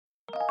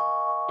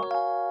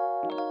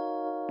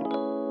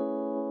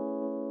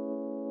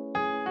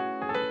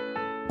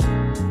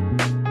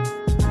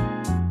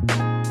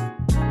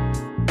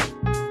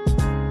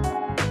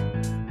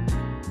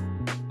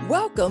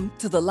Welcome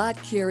to the Lot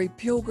Carey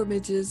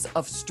Pilgrimages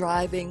of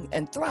Striving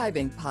and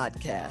Thriving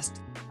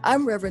podcast.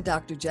 I'm Reverend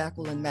Dr.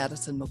 Jacqueline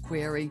Madison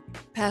McQuarrie,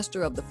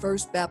 pastor of the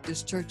First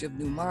Baptist Church of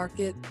New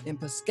Market in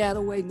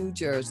Piscataway, New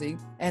Jersey,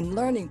 and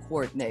learning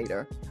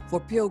coordinator for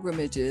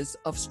Pilgrimages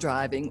of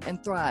Striving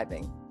and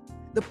Thriving.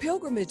 The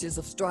Pilgrimages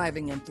of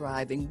Striving and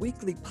Thriving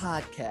weekly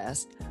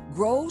podcast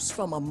grows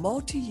from a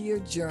multi-year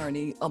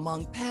journey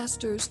among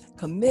pastors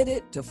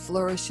committed to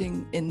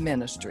flourishing in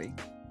ministry.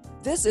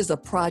 This is a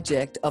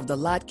project of the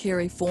Lot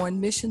Carey Foreign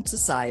Mission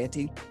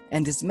Society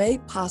and is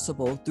made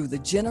possible through the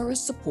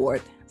generous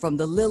support from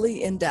the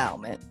Lilly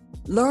Endowment.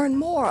 Learn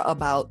more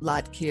about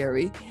Lot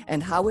Carey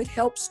and how it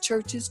helps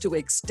churches to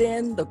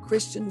extend the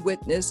Christian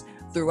witness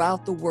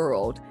throughout the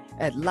world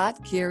at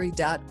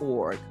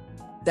lotcarey.org.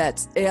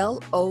 That's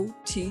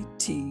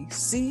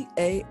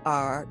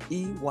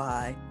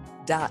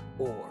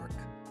LOTTCAREY.org.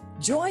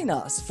 Join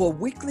us for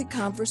weekly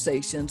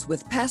conversations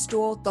with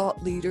pastoral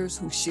thought leaders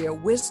who share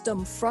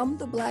wisdom from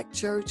the Black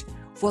church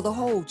for the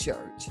whole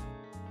church.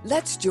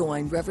 Let's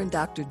join Reverend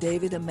Dr.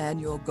 David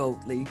Emmanuel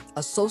Goatley,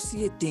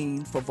 Associate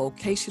Dean for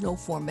Vocational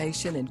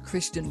Formation and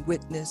Christian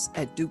Witness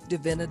at Duke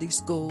Divinity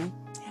School,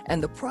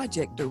 and the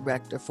Project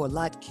Director for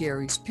Lot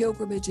Carey's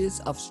Pilgrimages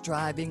of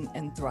Striving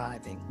and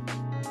Thriving.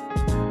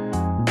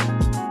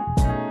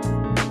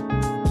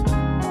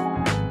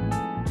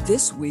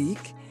 This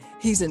week,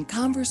 he's in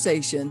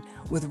conversation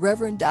with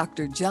Reverend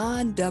Dr.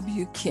 John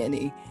W.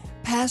 Kinney,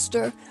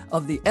 pastor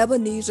of the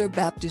Ebenezer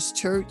Baptist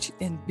Church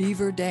in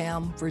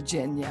Beaverdam,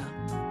 Virginia.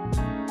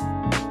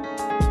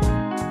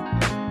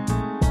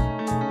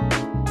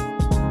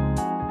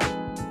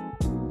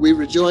 We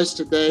rejoice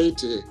today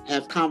to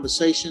have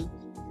conversation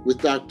with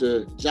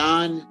Dr.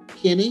 John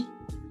Kinney.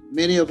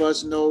 Many of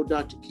us know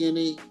Dr.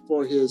 Kinney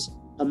for his,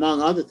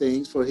 among other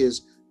things, for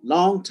his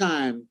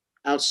longtime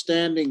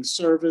outstanding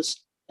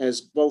service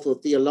as both a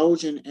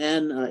theologian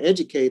and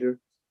educator.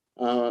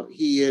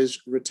 He is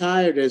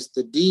retired as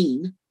the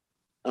dean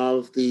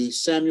of the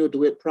Samuel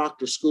DeWitt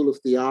Proctor School of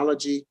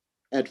Theology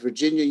at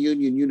Virginia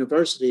Union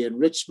University in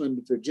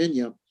Richmond,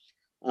 Virginia.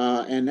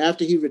 And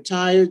after he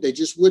retired, they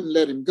just wouldn't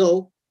let him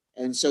go.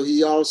 And so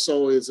he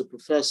also is a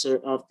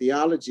professor of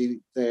theology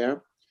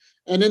there.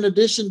 And in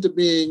addition to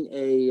being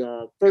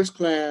a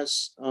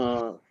first-class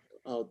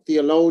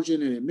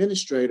theologian and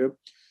administrator,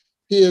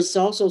 he is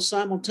also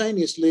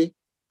simultaneously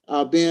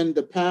been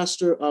the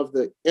pastor of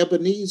the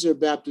Ebenezer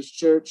Baptist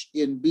Church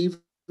in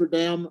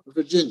Beaverdam,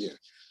 Virginia.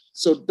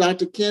 So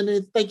Dr.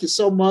 Kinney, thank you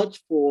so much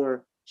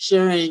for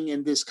sharing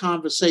in this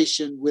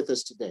conversation with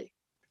us today.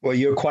 Well,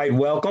 you're quite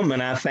welcome,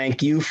 and I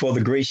thank you for the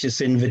gracious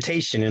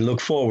invitation and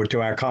look forward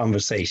to our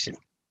conversation.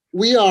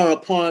 We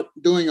are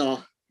doing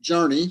a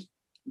journey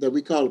that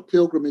we call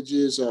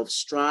Pilgrimages of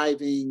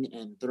Striving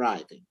and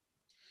Thriving.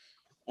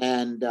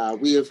 And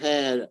we have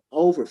had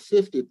over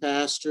 50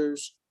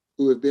 pastors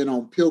who have been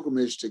on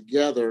pilgrimage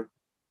together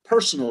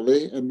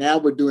personally, and now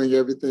we're doing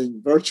everything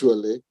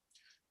virtually.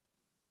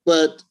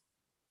 But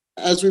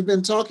as we've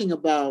been talking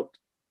about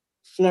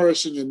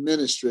flourishing in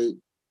ministry,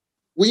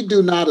 we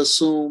do not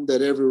assume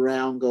that every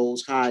round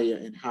goes higher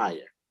and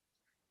higher.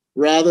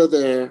 Rather,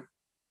 there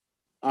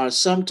are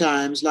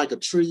sometimes, like a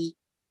tree,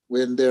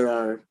 when there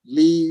are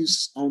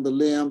leaves on the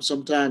limb,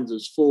 sometimes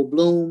there's full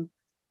bloom,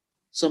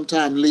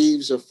 sometimes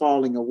leaves are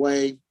falling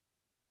away,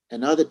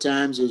 and other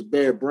times there's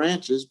bare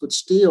branches, but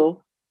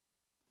still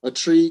a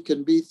tree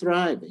can be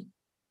thriving.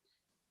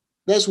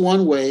 That's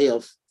one way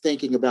of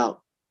thinking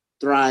about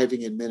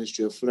thriving in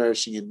ministry or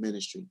flourishing in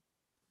ministry.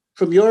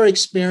 From your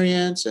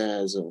experience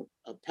as a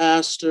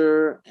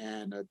pastor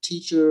and a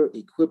teacher,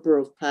 equipper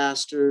of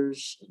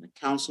pastors, and a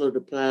counselor to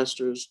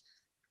pastors,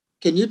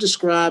 can you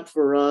describe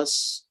for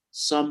us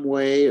some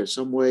way or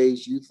some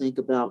ways you think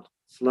about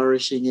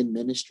flourishing in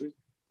ministry?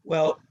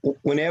 Well,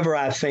 whenever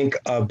I think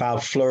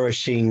about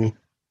flourishing,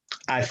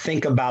 I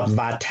think about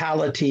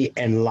vitality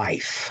and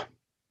life.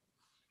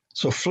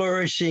 So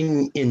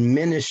flourishing in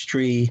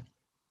ministry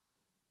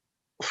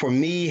for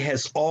me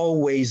has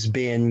always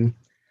been,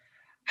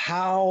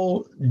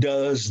 how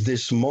does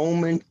this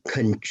moment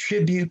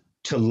contribute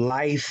to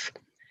life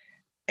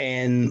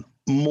and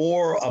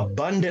more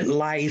abundant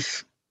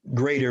life,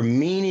 greater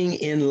meaning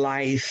in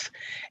life,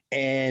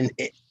 and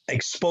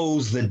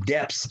expose the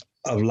depths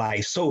of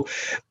life? So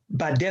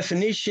by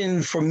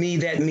definition, for me,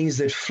 that means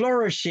that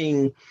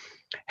flourishing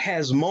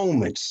has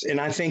moments. And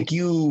I think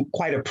you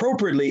quite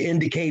appropriately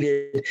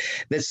indicated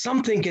that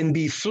something can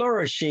be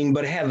flourishing,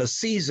 but have a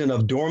season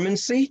of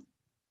dormancy.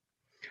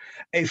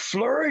 A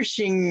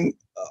flourishing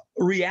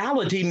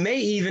reality may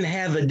even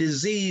have a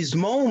diseased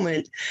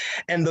moment,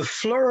 and the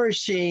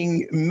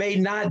flourishing may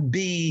not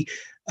be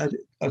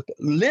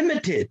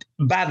limited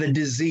by the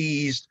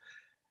disease.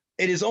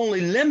 It is only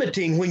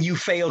limiting when you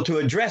fail to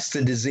address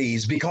the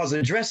disease, because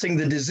addressing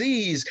the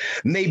disease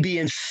may be,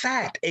 in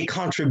fact, a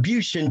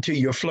contribution to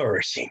your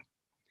flourishing.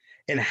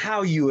 and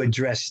how you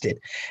addressed it.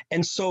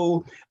 And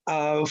so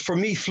for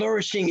me,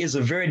 flourishing is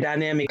a very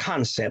dynamic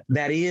concept.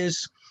 That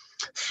is,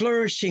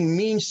 flourishing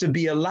means to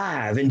be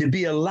alive, and to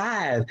be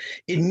alive,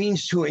 it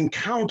means to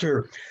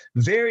encounter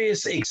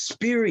various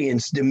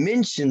experience,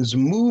 dimensions,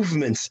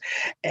 movements,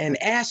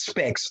 and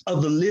aspects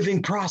of the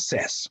living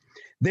process.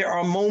 There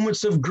are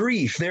moments of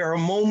grief. There are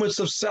moments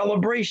of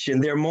celebration.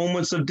 There are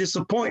moments of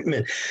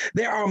disappointment.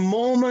 There are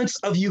moments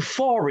of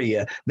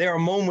euphoria. There are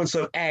moments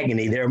of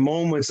agony. There are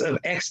moments of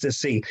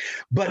ecstasy.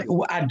 But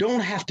I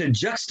don't have to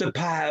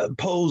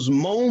juxtapose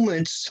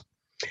moments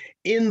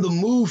in the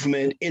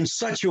movement in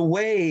such a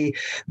way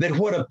that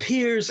what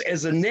appears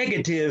as a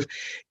negative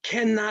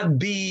cannot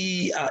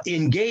be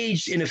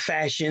engaged in a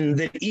fashion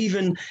that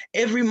even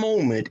every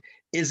moment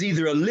is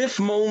either a lift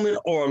moment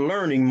or a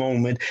learning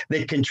moment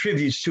that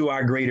contributes to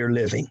our greater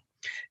living.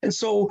 And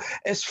so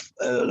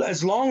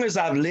as long as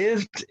I've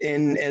lived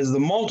in as the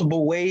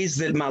multiple ways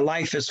that my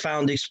life has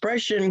found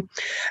expression,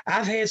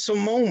 I've had some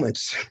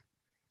moments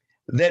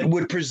that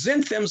would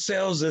present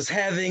themselves as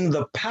having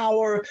the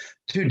power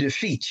to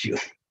defeat you.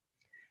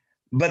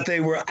 But they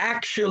were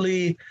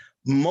actually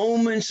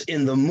moments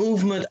in the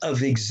movement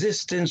of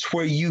existence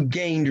where you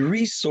gained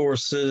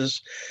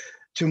resources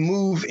to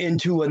move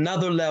into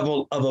another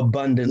level of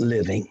abundant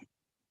living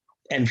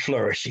and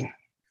flourishing.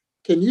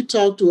 Can you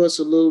talk to us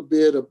a little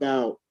bit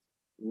about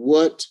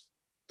what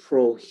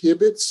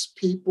prohibits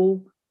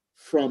people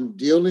from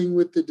dealing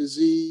with the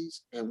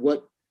disease and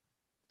what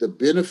the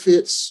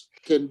benefits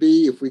can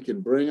be if we can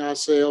bring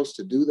ourselves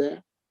to do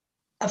that?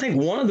 I think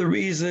one of the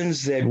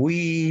reasons that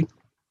we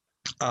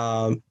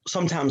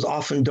sometimes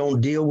often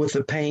don't deal with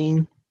the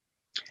pain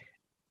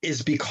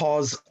is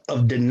because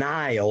of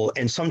denial.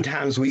 And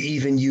sometimes we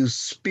even use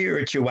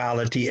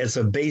spirituality as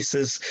a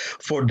basis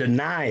for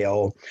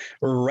denial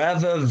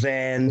rather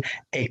than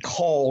a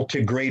call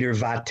to greater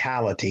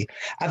vitality.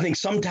 I think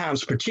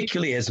sometimes,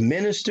 particularly as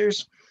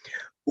ministers,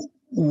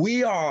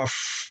 we are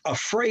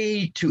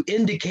afraid to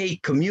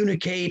indicate,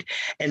 communicate,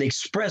 and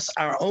express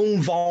our own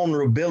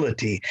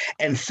vulnerability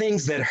and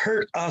things that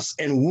hurt us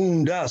and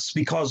wound us,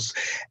 because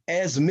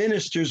as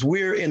ministers,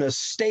 we're in a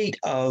state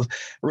of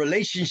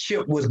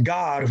relationship with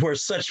God where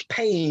such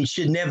pain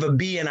should never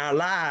be in our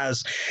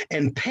lives.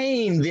 And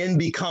pain then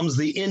becomes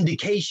the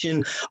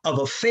indication of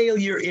a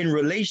failure in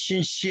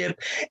relationship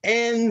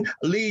and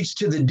leads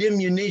to the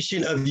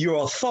diminution of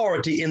your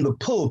authority in the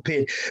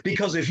pulpit,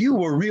 because if you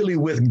were really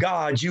with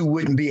God, you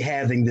wouldn't be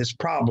having this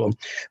problem.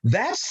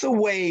 That's the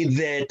way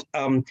that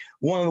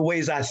one of the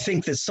ways I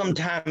think that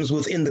sometimes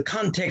within the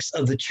context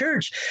of the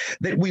church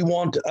that we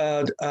want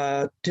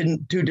to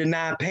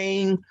deny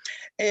pain.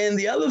 And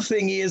the other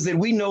thing is that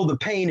we know the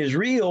pain is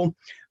real,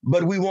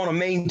 but we want to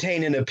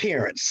maintain an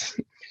appearance,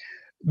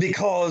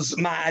 because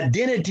my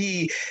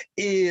identity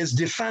is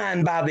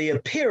defined by the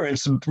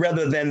appearance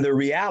rather than the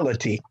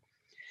reality.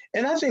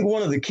 And I think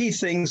one of the key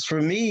things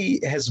for me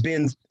has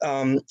been,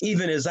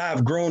 even as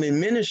I've grown in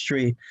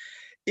ministry,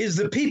 is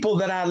the people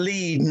that I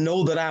lead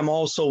know that I'm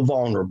also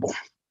vulnerable,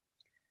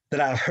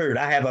 that I've hurt.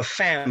 I have a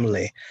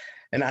family,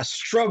 and I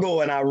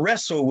struggle and I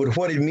wrestle with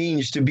what it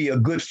means to be a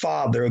good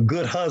father, a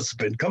good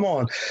husband, come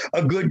on,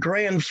 a good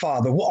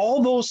grandfather. Well,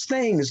 all those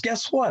things,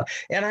 guess what?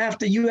 And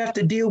you have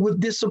to deal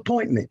with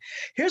disappointment.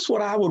 Here's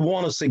what I would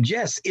want to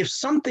suggest. If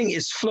something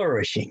is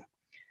flourishing,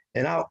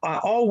 and I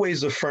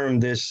always affirm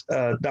this,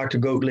 Dr.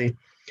 Goatley,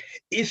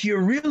 if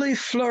you're really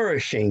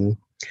flourishing,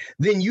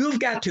 then you've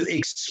got to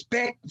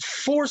expect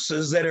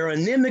forces that are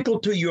inimical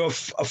to your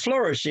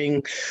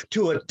flourishing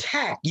to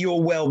attack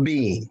your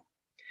well-being.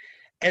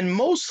 And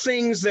most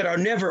things that are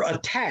never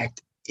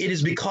attacked, it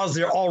is because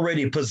they're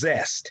already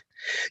possessed.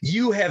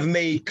 You have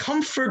made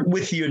comfort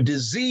with your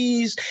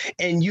disease,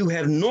 and you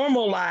have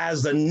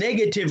normalized the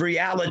negative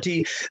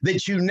reality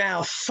that you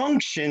now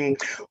function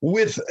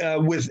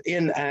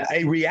within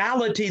a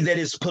reality that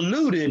is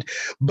polluted,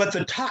 but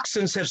the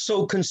toxins have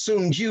so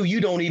consumed you,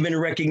 you don't even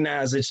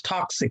recognize it's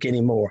toxic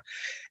anymore.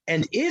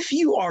 And if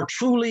you are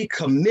truly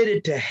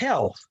committed to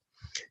health,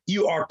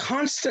 you are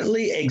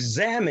constantly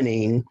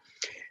examining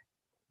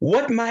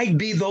what might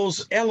be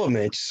those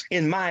elements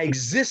in my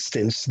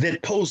existence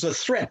that pose a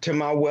threat to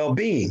my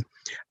well-being.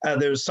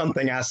 There's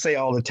something I say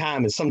all the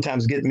time and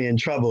sometimes get me in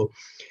trouble.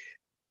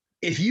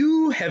 If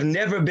you have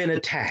never been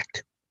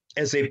attacked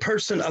as a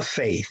person of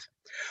faith,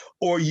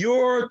 or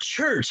your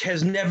church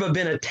has never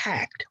been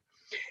attacked,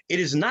 it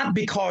is not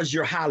because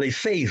you're highly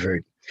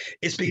favored.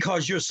 It's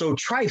because you're so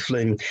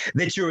trifling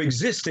that your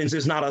existence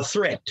is not a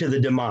threat to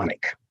the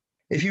demonic.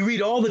 If you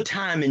read all the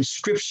time in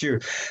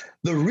Scripture,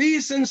 the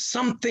reason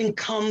something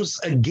comes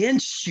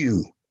against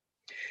you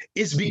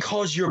is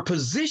because you're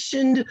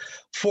positioned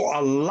for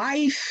a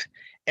life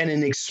and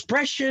an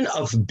expression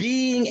of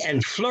being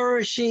and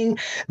flourishing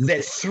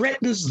that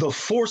threatens the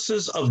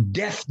forces of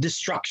death,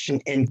 destruction,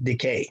 and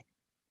decay.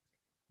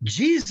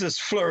 Jesus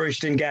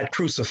flourished and got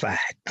crucified,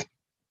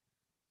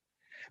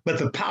 but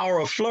the power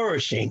of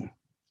flourishing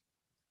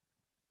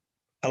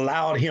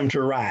allowed him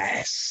to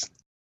rise.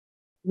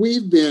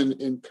 We've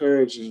been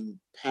encouraging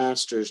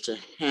pastors to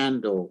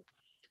handle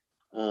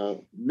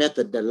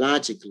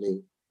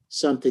methodologically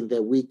something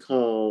that we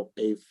call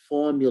a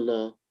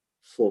formula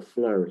for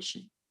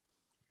flourishing.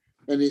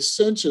 And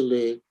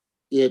essentially,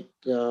 it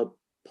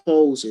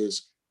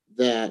poses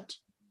that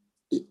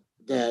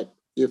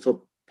if a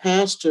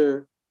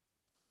pastor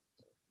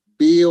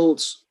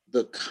builds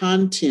the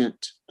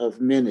content of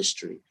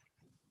ministry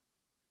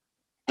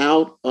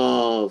out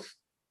of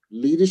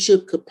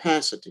leadership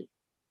capacity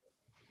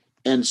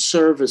and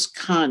service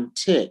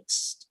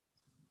context,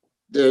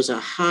 there's a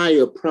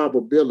higher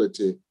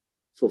probability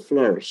for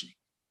flourishing.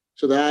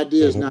 So the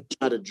idea is not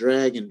try to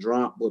drag and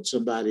drop what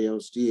somebody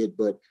else did,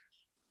 but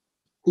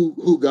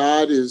who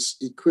God is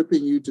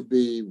equipping you to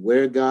be,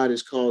 where God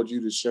has called you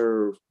to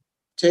serve,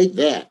 take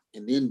that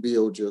and then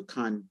build your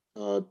content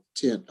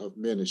of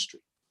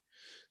ministry.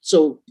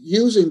 So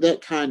using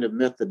that kind of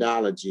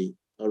methodology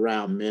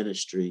around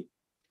ministry,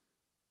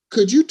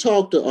 could you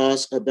talk to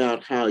us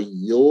about how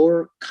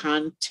your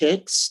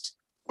context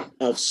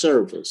of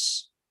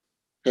service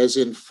has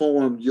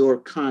informed your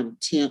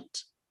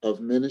content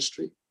of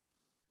ministry?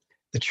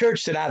 The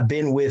church that I've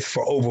been with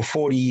for over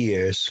 40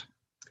 years,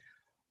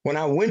 when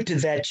I went to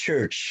that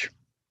church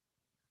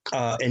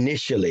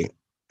initially,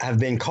 I've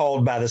been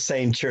called by the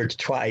same church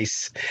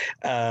twice.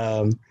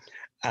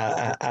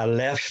 I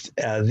left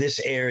this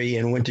area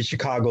and went to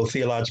Chicago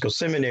Theological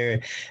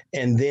Seminary,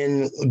 and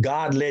then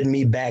God led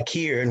me back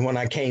here. And when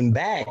I came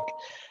back,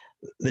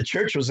 the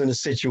church was in a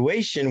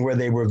situation where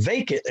they were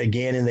vacant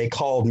again, and they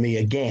called me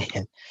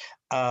again.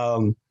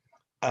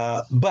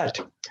 But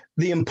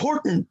the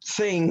important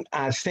thing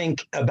I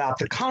think about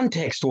the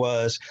context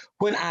was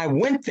when I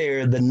went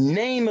there, the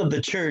name of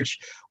the church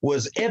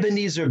was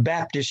Ebenezer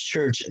Baptist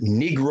Church,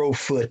 Negro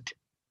Foot,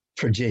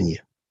 Virginia.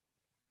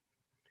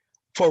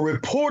 For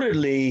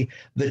reportedly,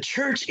 the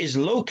church is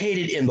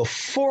located in the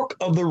fork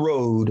of the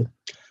road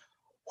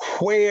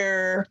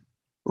where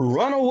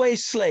runaway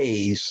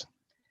slaves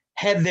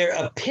had their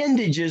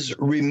appendages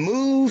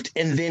removed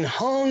and then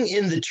hung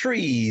in the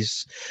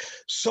trees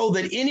so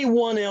that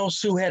anyone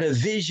else who had a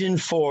vision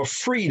for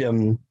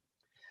freedom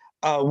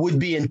would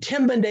be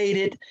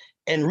intimidated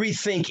and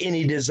rethink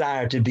any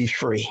desire to be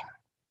free.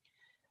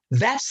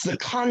 That's the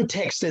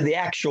context of the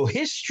actual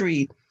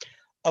history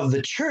of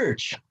the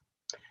church.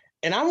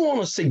 And I want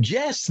to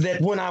suggest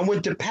that when I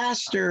went to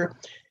pastor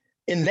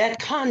in that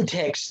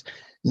context,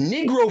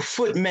 Negro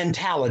foot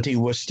mentality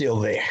was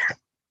still there.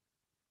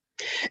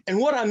 And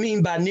what I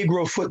mean by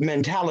Negro foot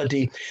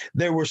mentality,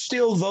 there were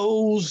still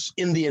those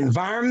in the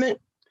environment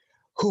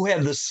who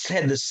had the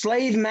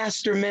slave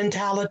master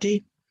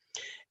mentality.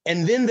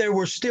 And then there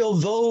were still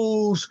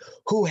those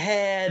who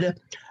had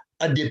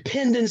a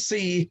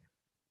dependency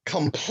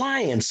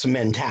compliance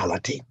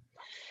mentality.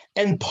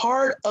 And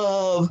part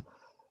of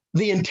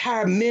the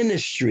entire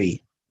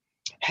ministry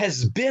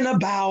has been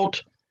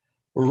about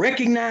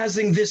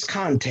recognizing this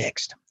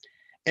context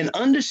and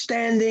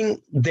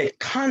understanding that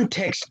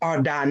contexts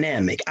are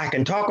dynamic. I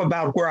can talk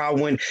about where I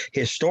went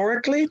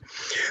historically,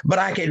 but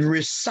I can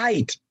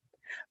recite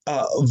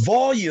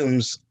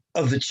volumes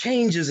of the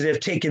changes that have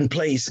taken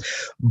place,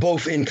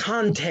 both in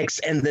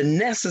context and the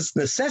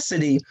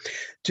necessity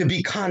to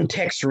be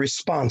context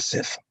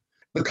responsive.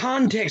 The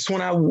context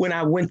when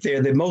I went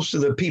there, that most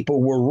of the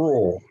people were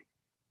rural.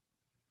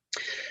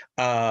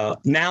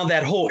 Now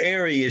that whole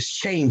area is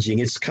changing.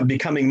 It's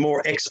becoming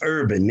more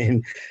ex-urban,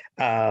 and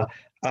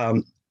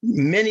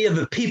many of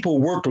the people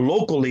work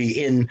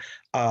locally in.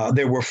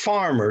 There were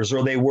farmers,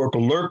 or they work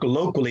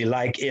locally,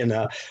 like in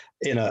a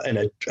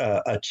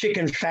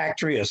chicken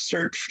factory, a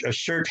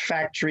shirt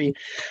factory.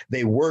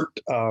 They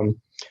worked for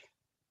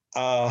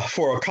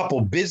a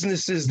couple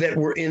businesses that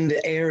were in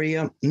the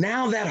area.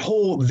 Now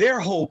their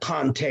whole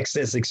context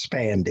has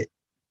expanded.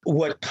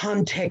 What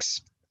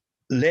context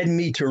led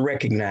me to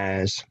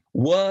recognize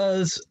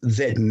was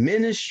that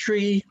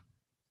ministry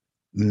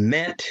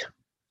meant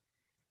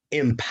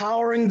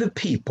empowering the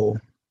people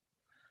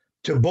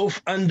to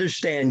both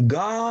understand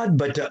God,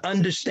 but to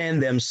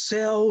understand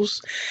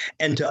themselves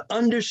and to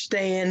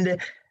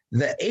understand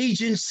the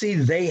agency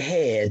they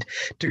had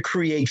to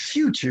create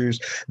futures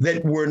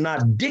that were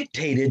not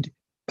dictated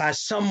by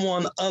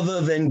someone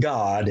other than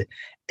God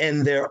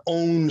and their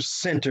own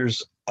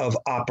centers of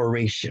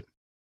operation.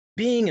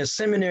 Being a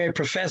seminary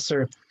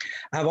professor,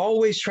 I've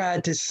always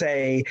tried to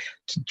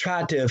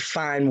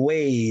find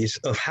ways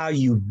of how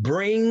you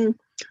bring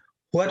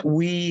what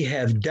we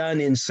have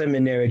done in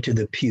seminary to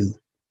the pew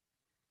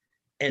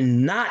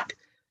and not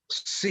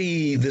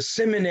see the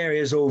seminary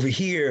is over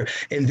here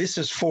and this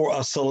is for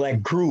a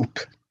select group.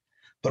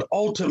 But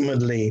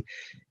ultimately,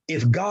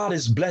 if God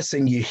is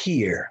blessing you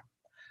here,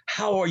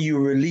 how are you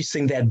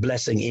releasing that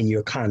blessing in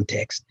your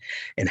context?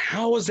 And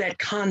how is that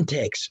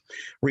context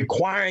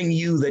requiring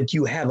you that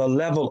you have a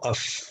level of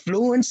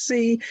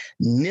fluency,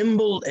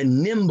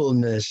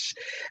 nimbleness,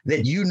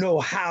 that you know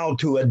how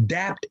to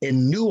adapt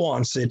and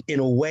nuance it in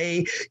a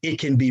way it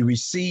can be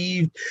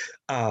received,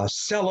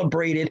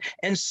 celebrated,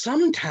 and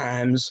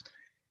sometimes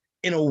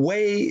in a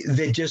way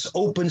that just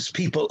opens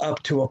people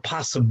up to a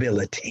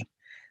possibility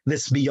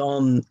that's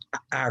beyond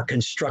our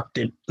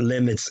constructed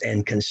limits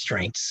and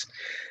constraints.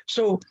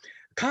 So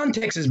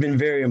context has been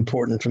very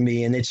important for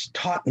me, and it's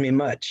taught me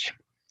much.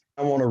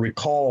 I want to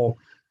recall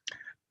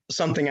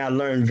something I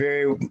learned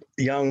very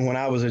young when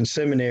I was in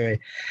seminary.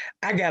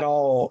 I got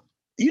all,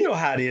 you know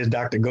how it is,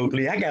 Dr.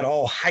 Goatley. I got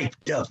all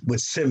hyped up with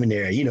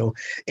seminary,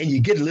 and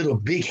you get a little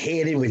big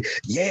headed with,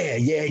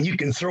 and you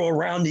can throw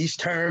around these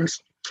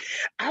terms.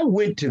 I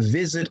went to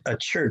visit a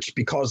church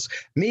because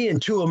me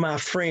and two of my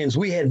friends,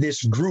 we had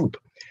this group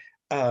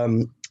about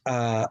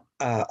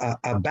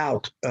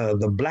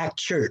the Black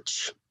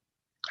church,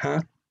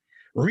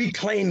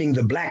 reclaiming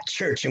the Black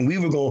church. And we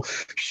were going to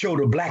show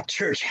the Black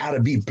church how to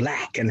be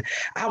Black. And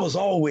I was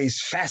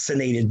always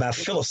fascinated by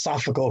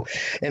philosophical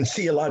and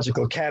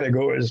theological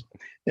categories.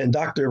 And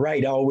Dr.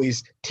 Wright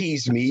always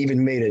teased me,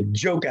 even made a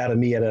joke out of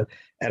me at a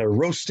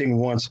roasting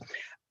once.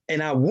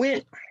 And I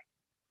went,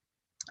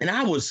 and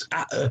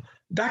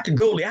Dr.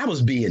 Goldie, I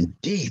was being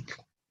deep.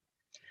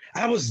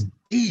 I was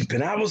deep,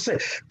 and I was saying,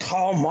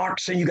 Karl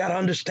Marx, and you got to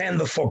understand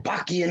the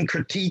Forbachian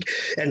critique,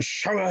 and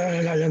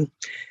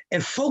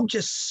folk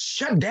just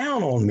shut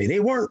down on me. They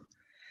weren't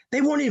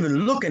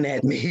even looking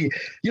at me.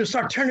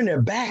 Start turning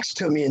their backs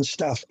to me and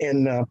stuff.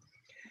 And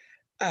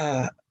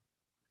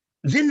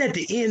then at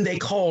the end, they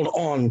called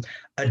on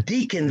a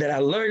deacon that I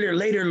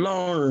later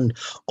learned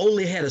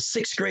only had a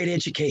 6th grade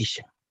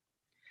education.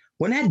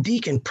 When that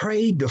deacon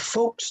prayed, the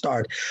folk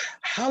start,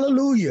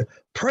 hallelujah,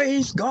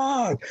 praise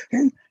God.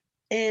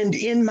 And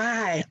in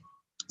my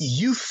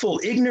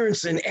youthful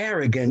ignorance and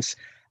arrogance,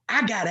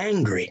 I got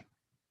angry.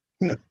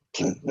 I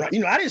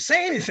didn't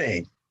say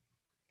anything.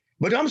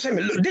 But I'm saying,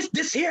 look,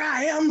 this here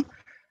I am,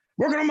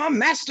 working on my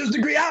master's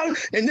degree out,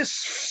 and this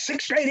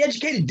 6th grade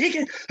educated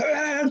deacon.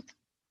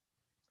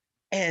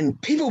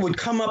 And people would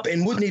come up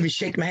and wouldn't even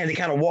shake my hand. They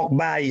kind of walk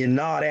by you and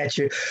nod at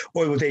you.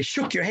 Or if they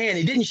shook your hand,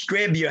 they didn't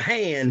grab your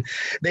hand.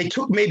 They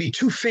took maybe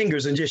 2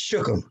 fingers and just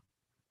shook them.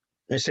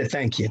 They said,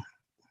 thank you.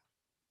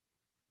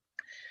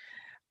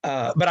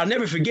 But I'll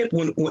never forget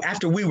when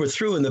after we were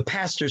through and the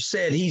pastor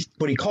said,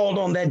 when he called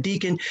on that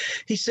deacon,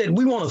 he said,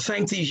 we want to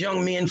thank these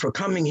young men for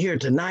coming here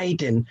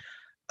tonight, and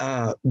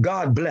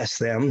God bless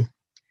them.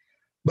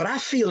 But I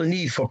feel a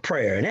need for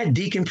prayer. And that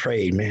deacon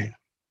prayed, man.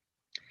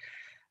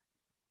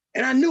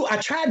 And I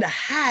tried to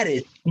hide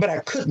it, but I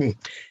couldn't.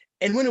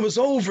 And when it was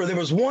over, there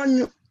was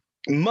one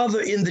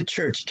mother in the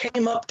church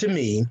came up to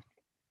me, and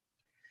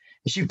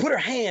she put her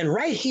hand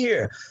right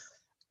here,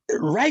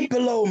 right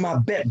below my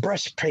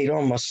breastplate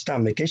on my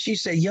stomach. And she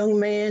said, young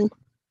man,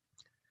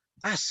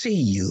 I see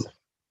you.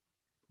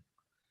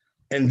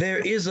 And there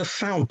is a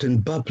fountain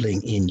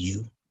bubbling in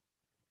you.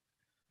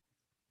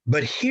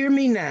 But hear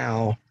me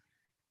now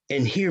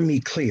and hear me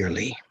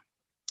clearly.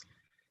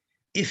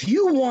 If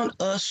you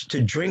want us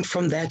to drink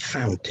from that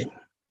fountain,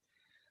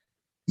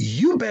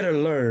 you better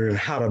learn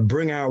how to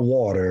bring our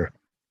water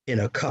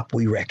in a cup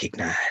we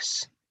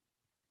recognize.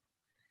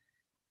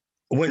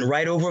 Went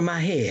right over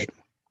my head.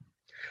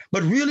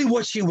 But really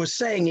what she was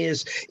saying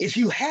is, if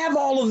you have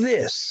all of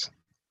this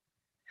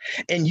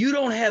and you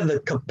don't have the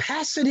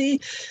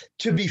capacity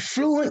to be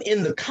fluent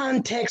in the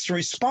context,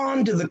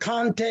 respond to the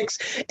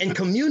context, and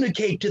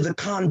communicate to the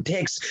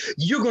context,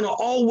 you're going to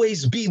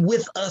always be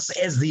with us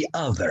as the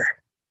other.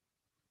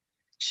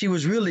 She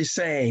was really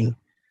saying,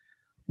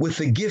 with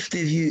the gift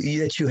of you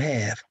that you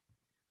have,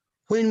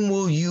 when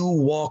will you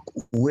walk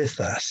with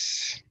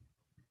us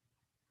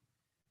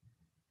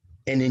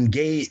and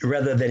engage,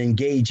 rather than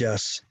engage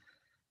us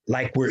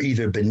like we're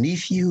either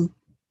beneath you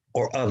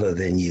or other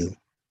than you?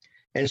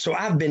 And so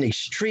I've been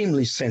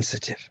extremely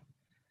sensitive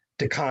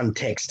to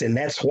context. And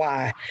that's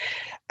why,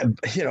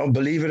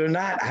 believe it or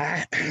not,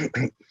 I,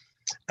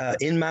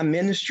 in my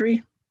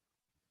ministry,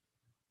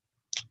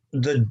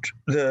 the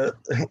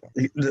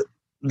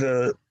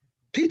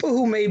people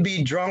who may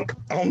be drunk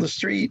on the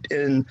street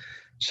and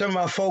some of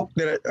my folk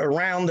that are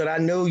around that I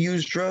know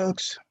use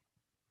drugs,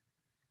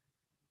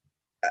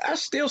 I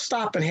still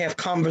stop and have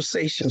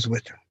conversations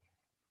with them.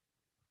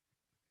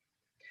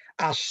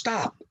 I'll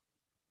stop.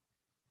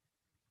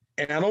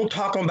 And I don't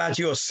talk about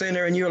you're a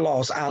sinner and you're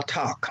lost. I'll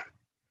talk.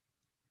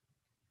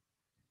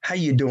 How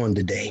you doing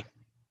today?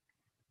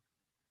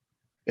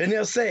 And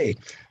they'll say,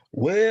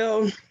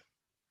 well,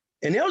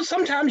 and they'll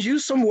sometimes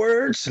use some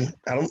words.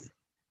 And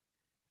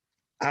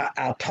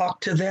I'll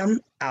talk to them.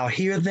 I'll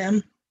hear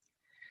them.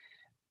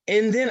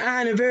 And then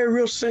I, in a very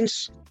real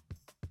sense,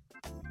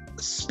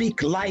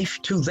 speak life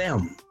to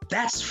them.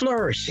 That's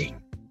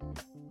flourishing.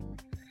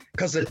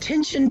 Because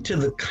attention to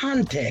the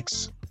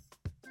context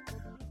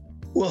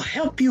will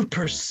help you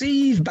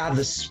perceive by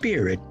the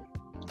Spirit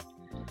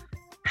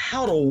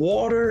how to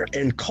water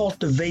and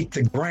cultivate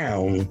the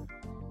ground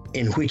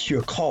in which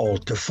you're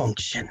called to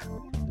function.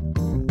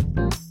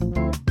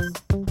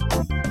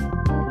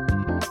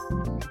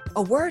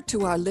 A word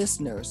to our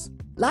listeners.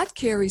 Lot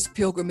Carey's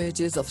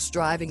Pilgrimages of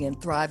Striving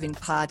and Thriving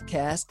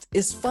podcast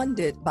is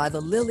funded by the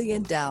Lilly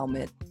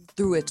Endowment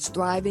through its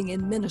Thriving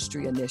in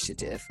Ministry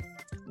initiative.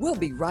 We'll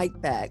be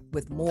right back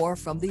with more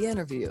from the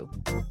interview.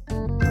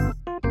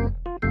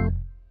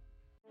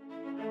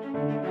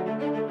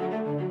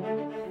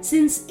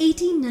 Since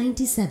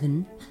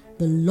 1897,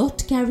 the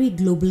Lot Carey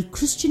Global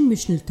Christian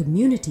Missional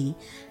Community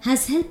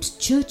has helped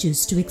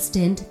churches to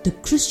extend the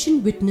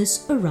Christian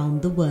witness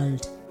around the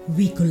world.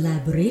 We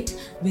collaborate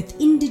with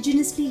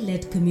indigenously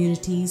led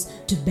communities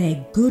to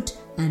bear good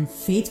and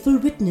faithful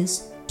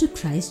witness to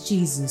Christ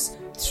Jesus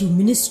through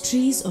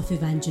ministries of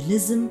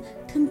evangelism,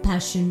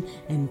 compassion,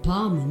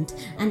 empowerment,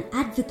 and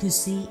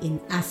advocacy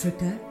in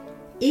Africa,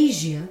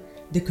 Asia,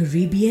 the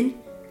Caribbean,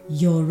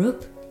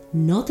 Europe,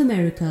 North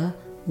America,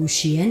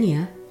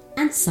 Oceania,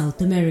 and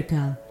South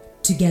America.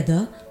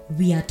 Together,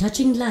 we are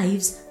touching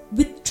lives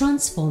with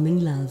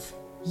transforming love.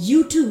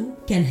 You too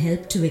can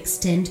help to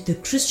extend the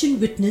Christian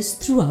witness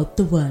throughout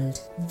the world.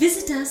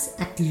 Visit us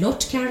at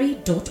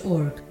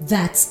lotcarey.org.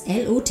 That's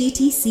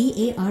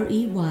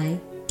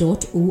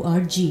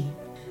LOTTCAREY.org.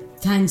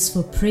 Thanks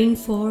for praying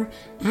for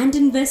and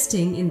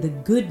investing in the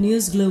good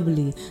news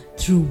globally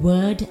through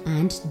word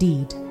and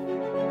deed.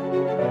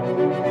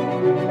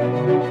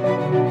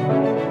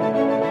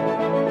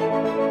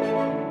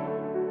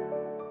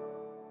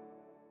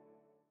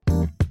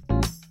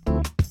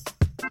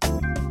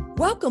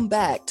 Welcome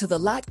back to the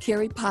Lot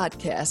Carey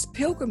Podcast,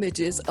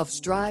 Pilgrimages of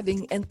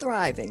Striving and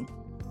Thriving.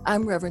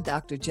 I'm Reverend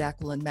Dr.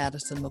 Jacqueline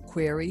Madison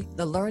McQuarrie,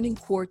 the Learning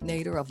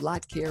Coordinator of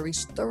Lot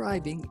Carey's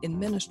Thriving in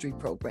Ministry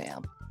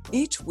program.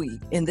 Each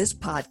week in this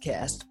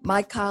podcast,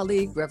 my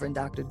colleague, Reverend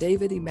Dr.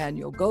 David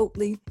Emmanuel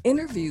Goatley,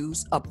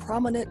 interviews a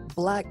prominent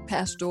Black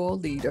pastoral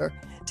leader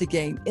to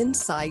gain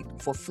insight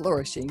for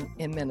flourishing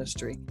in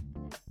ministry.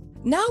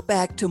 Now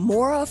back to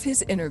more of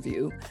his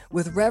interview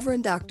with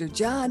Reverend Dr.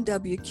 John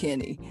W.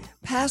 Kinney,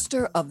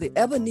 pastor of the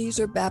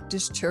Ebenezer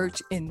Baptist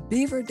Church in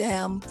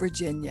Beaverdam,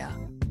 Virginia.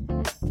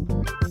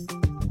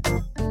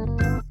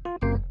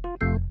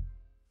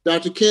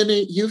 Dr.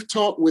 Kinney, you've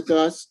talked with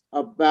us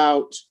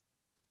about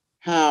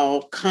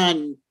how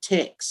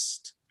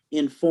context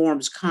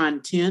informs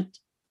content.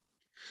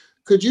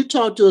 Could you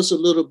talk to us a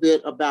little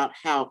bit about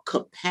how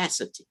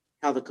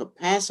the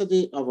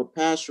capacity of a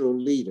pastoral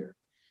leader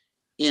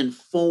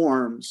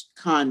informs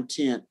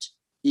content,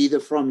 either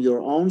from your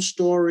own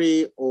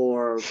story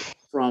or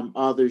from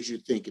others you're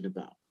thinking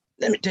about?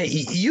 Let me tell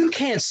you, you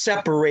can't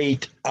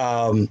separate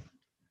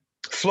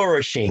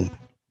flourishing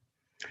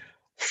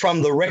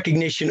from the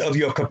recognition of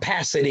your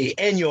capacity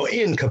and your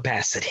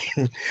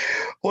incapacity.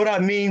 What I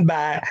mean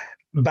by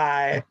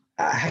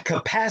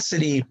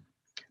capacity,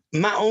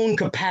 my own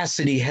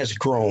capacity has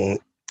grown.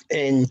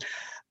 And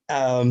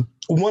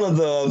one of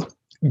the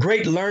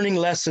great learning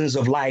lessons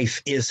of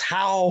life is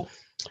how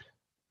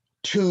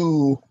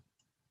to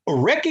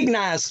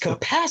recognize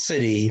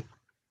capacity,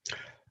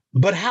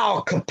 but how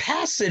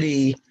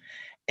capacity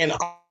and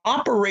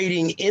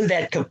operating in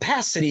that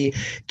capacity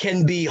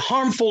can be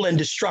harmful and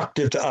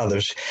destructive to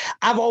others.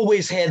 I've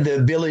always had the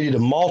ability to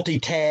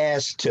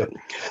multitask, to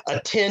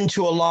attend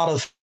to a lot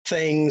of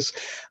things.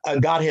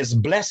 God has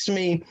blessed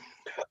me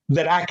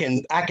that I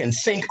can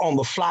think on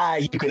the fly.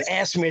 You can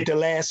ask me at the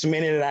last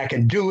minute and I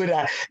can do it.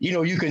 I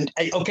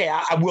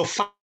will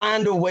find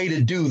a way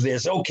to do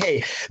this.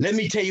 Okay, let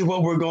me tell you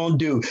what we're going to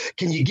do.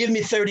 Can you give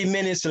me 30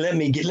 minutes and let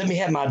me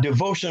have my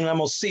devotion, and I'm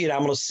going to see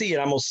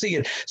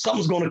it.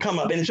 Something's going to come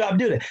up, and so I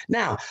do that.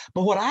 Now,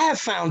 but what I have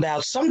found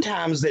out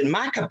sometimes that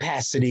my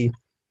capacity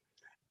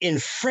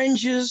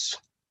infringes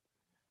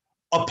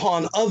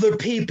upon other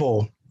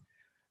people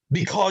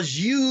because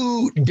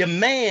you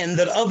demand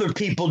that other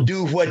people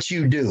do what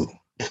you do.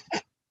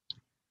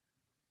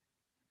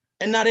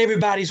 And not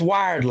everybody's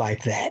wired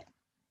like that.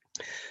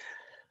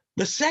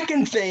 The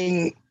second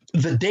thing,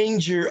 the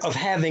danger of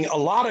having a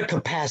lot of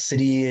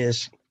capacity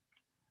is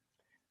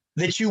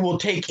that you will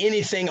take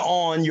anything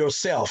on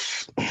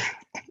yourself. Can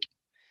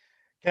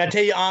I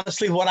tell you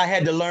honestly what I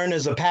had to learn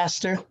as a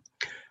pastor?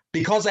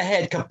 Because I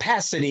had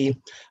capacity,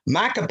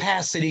 my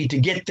capacity to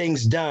get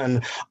things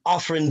done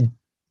often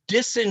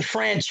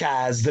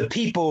disenfranchise the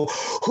people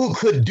who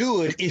could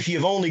do it if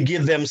you've only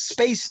give them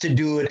space to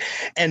do it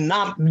and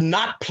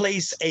not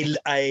place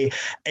a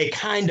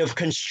kind of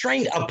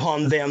constraint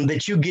upon them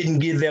that you didn't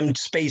give them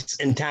space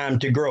and time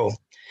to grow.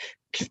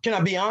 Can I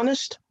be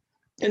honest?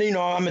 And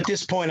I'm at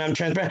this point, I'm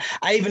transparent.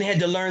 I even had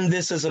to learn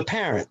this as a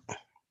parent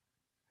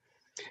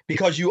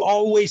because you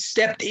always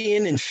stepped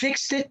in and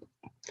fixed it,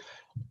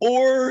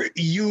 or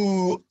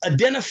you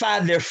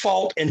identified their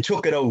fault and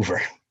took it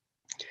over.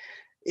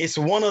 It's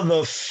one of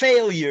the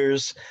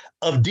failures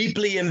of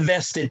deeply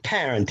invested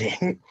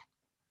parenting,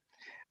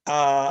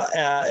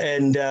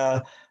 and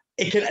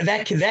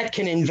that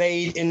can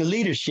invade in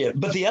leadership.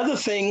 But the other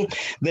thing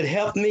that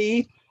helped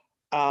me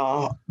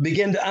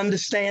begin to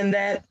understand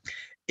that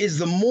is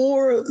the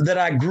more that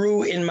I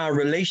grew in my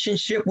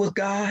relationship with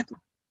God,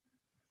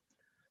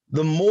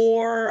 the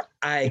more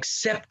I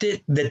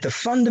accepted that the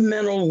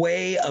fundamental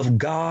way of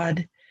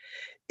God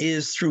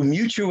is through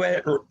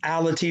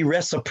mutuality,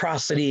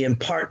 reciprocity, and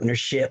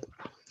partnership.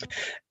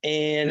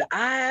 And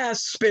I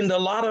spend a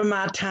lot of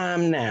my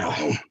time now.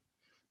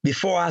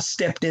 Before I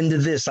stepped into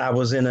this, I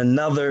was in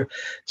another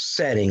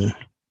setting.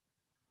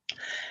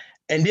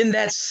 And in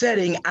that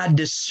setting, I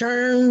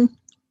discerned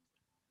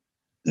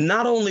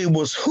not only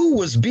who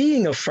was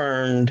being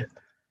affirmed,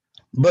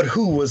 but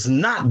who was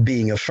not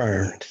being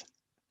affirmed.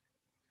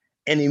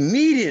 And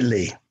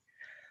immediately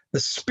the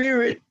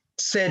Spirit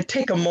said,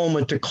 take a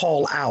moment to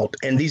call out.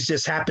 And these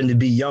just happened to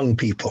be young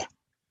people.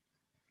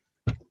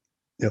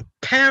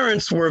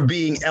 Parents were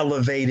being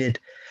elevated,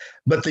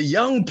 but the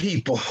young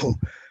people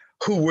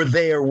who were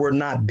there were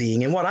not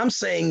being. And what I'm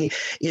saying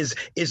is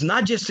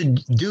not just to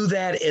do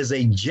that as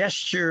a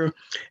gesture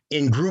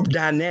in group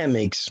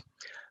dynamics,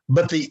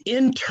 but the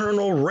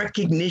internal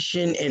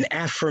recognition and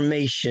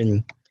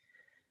affirmation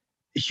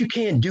that you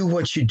can't do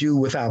what you do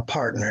without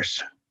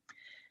partners.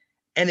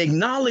 And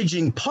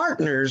acknowledging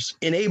partners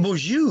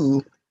enables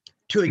you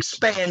to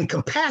expand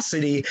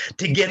capacity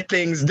to get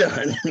things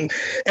done.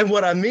 And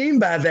what I mean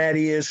by that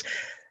is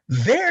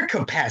their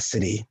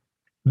capacity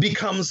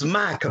becomes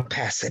my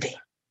capacity.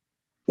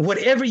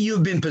 Whatever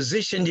you've been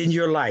positioned in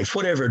your life,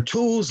 whatever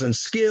tools and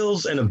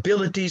skills and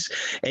abilities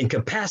and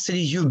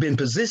capacities you've been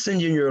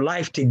positioned in your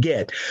life to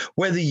get,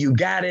 whether you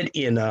got it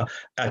in a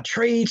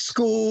trade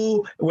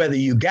school, whether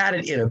you got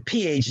it in a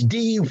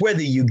PhD,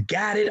 whether you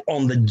got it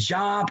on the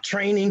job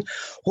training,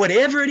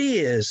 whatever it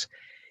is,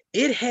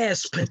 it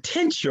has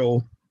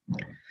potential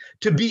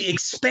to be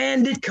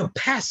expanded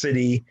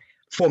capacity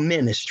for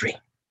ministry.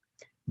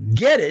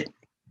 Get it.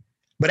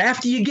 But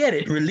after you get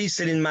it, release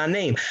it in my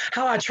name.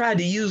 How I tried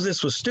to use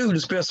this with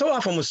students, because so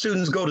often when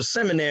students go to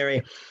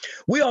seminary,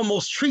 we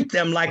almost treat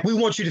them like we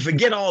want you to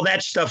forget all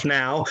that stuff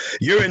now.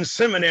 You're in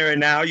seminary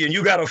now, and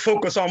you got to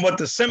focus on what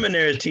the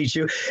seminary teach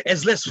you,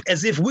 as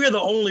if we're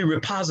the only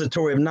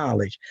repository of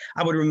knowledge.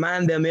 I would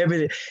remind them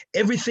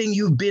everything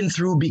you've been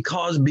through,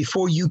 because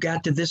before you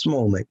got to this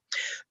moment,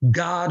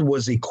 God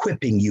was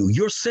equipping you.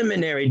 Your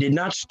seminary did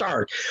not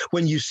start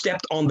when you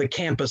stepped on the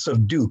campus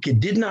of Duke. It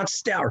did not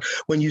start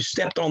when you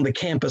stepped on the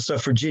campus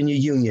of Virginia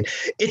Union.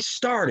 It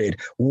started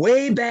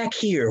way back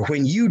here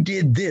when you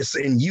did this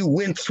and you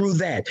went through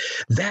that.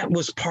 That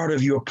was part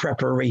of your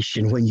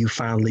preparation when you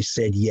finally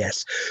said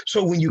yes.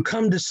 So when you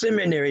come to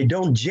seminary,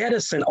 don't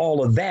jettison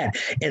all of that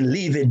and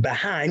leave it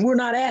behind. We're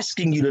not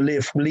asking you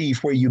to leave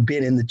where you've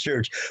been in the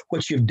church,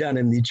 what you've done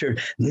in the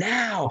church.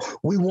 Now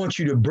we want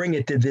you to bring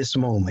it to this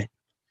moment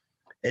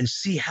and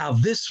see how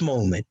this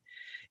moment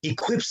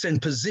equips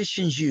and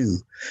positions you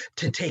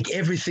to take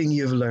everything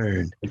you've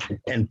learned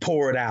and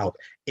pour it out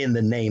in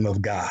the name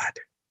of God.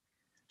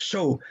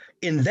 So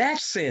in that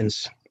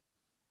sense,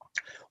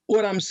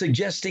 what I'm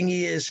suggesting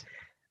is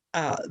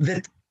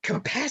that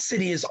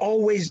capacity is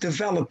always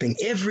developing.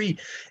 Every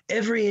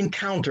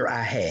encounter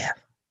I have,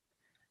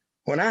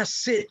 when I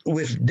sit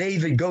with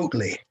David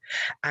Goatley,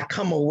 I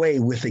come away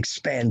with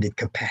expanded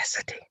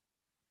capacity.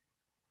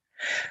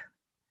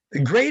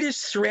 The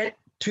greatest threat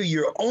to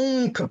your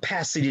own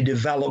capacity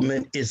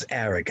development is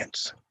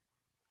arrogance.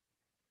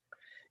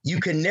 You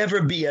can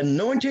never be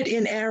anointed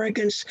in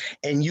arrogance,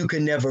 and you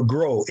can never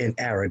grow in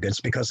arrogance,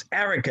 because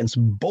arrogance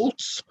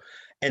bolts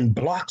and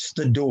blocks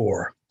the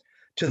door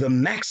to the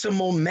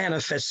maximal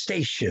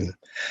manifestation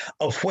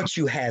of what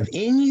you have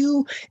in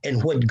you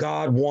and what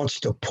God wants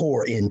to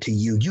pour into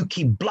you. You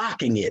keep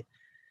blocking it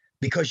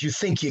because you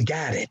think you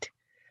got it,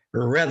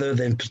 rather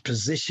than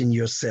position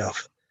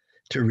yourself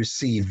to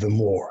receive the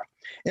more.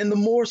 And the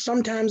more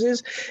sometimes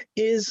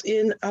is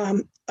in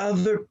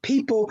other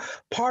people.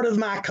 Part of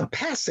my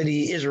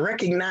capacity is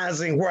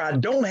recognizing where I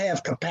don't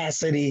have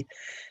capacity,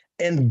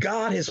 and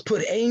God has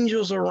put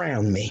angels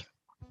around me,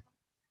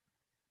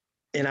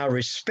 and I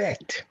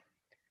respect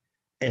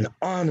and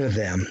honor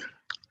them.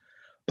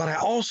 But I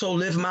also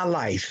live my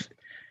life,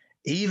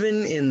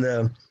 even in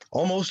the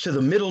almost to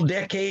the middle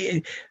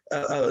decade,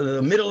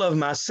 the middle of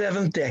my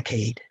 7th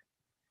decade.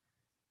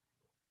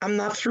 I'm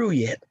not through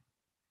yet.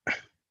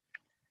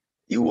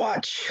 You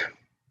watch.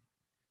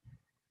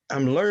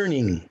 I'm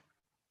learning.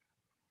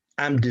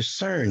 I'm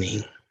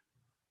discerning.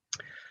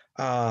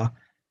 And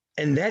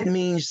that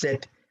means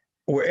that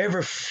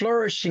wherever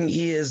flourishing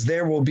is,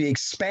 there will be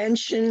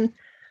expansion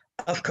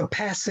of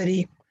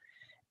capacity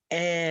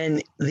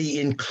and the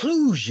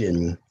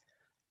inclusion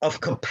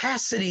of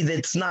capacity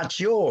that's not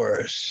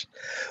yours,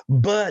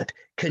 but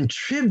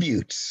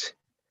contributes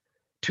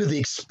to the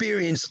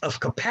experience of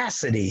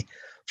capacity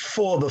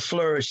for the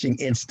flourishing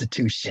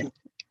institution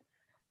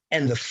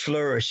and the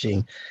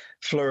flourishing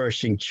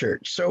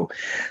church. So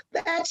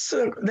that's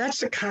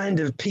a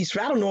kind of piece.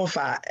 I don't know if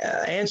I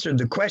answered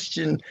the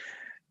question,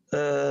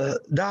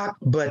 Doc,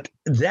 but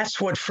that's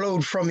what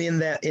flowed from me in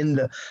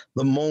the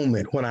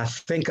moment when I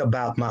think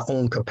about my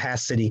own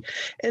capacity.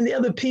 And the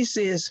other piece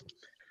is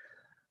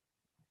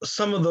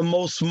some of the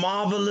most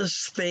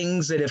marvelous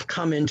things that have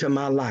come into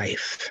my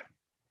life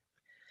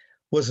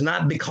was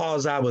not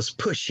because I was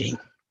pushing,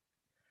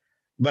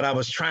 but I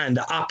was trying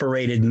to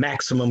operate at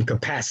maximum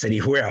capacity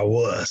where I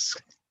was.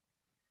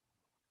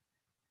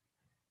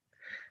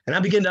 And I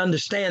begin to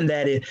understand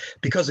that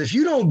because if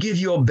you don't give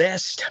your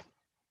best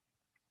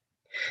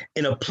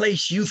in a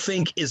place you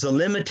think is a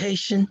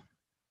limitation,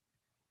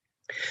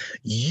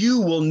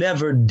 you will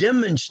never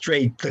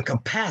demonstrate the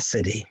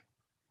capacity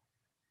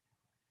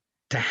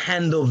to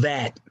handle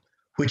that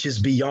which is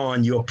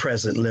beyond your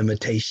present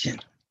limitation.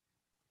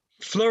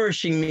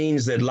 Flourishing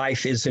means that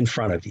life is in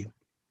front of you.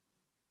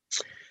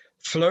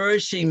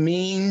 Flourishing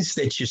means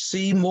that you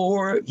see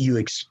more, you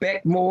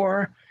expect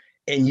more,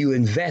 and you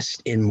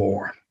invest in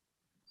more.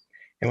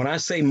 And when I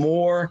say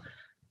more,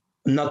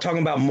 I'm not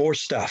talking about more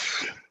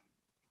stuff.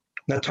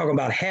 I'm not talking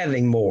about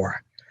having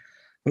more.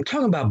 I'm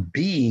talking about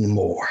being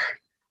more.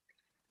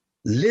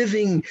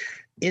 Living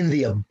in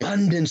the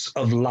abundance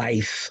of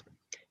life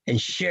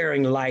and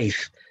sharing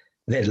life,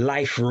 that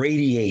life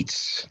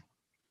radiates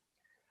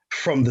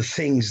from the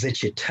things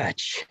that you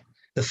touch,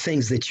 the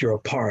things that you're a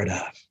part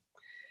of.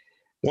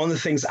 One of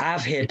the things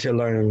I've had to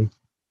learn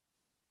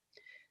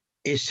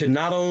is to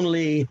not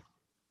only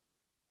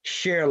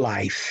share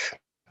life,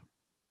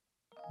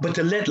 but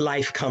to let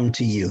life come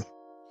to you.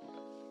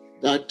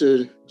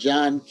 Dr.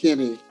 John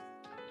Kinney,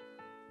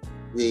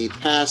 the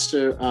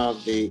pastor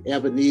of the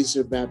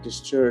Ebenezer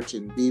Baptist Church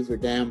in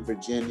Beaverdam,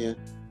 Virginia,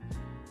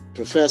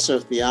 professor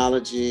of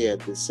theology at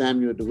the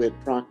Samuel DeWitt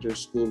Proctor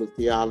School of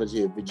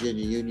Theology at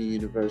Virginia Union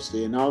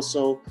University, and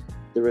also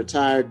the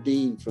retired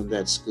dean from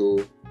that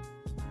school.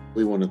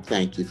 We want to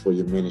thank you for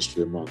your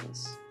ministry among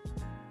us.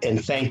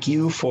 And thank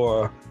you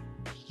for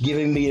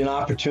giving me an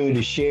opportunity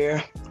to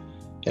share.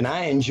 And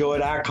I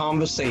enjoyed our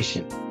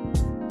conversation.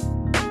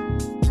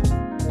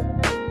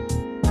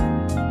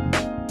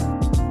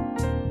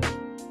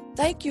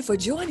 Thank you for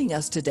joining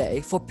us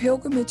today for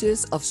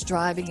Pilgrimages of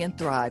Striving and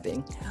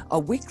Thriving, a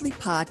weekly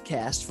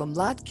podcast from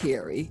Lot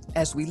Carey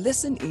as we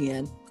listen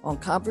in on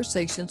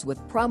conversations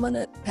with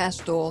prominent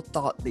pastoral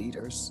thought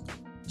leaders.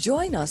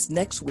 Join us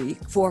next week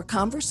for a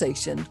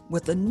conversation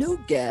with a new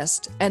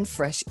guest and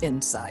fresh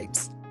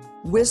insights.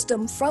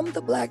 Wisdom from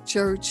the Black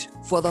Church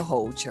for the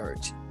whole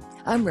church.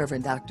 I'm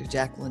Reverend Dr.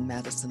 Jacqueline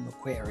Madison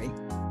McQuarrie.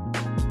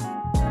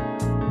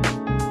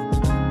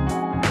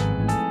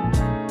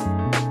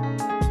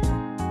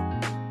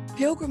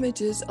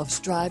 Pilgrimages of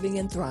Striving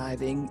and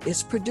Thriving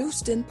is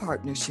produced in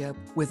partnership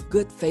with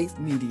Good Faith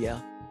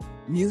Media.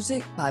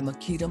 Music by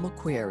Makita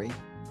McQuarrie.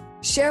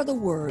 Share the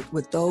word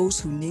with those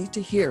who need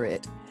to hear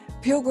it.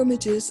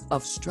 Pilgrimages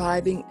of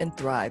Striving and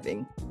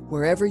Thriving,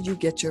 wherever you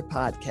get your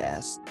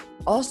podcasts.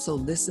 Also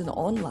listen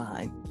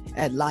online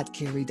at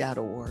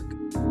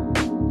lotcarey.org.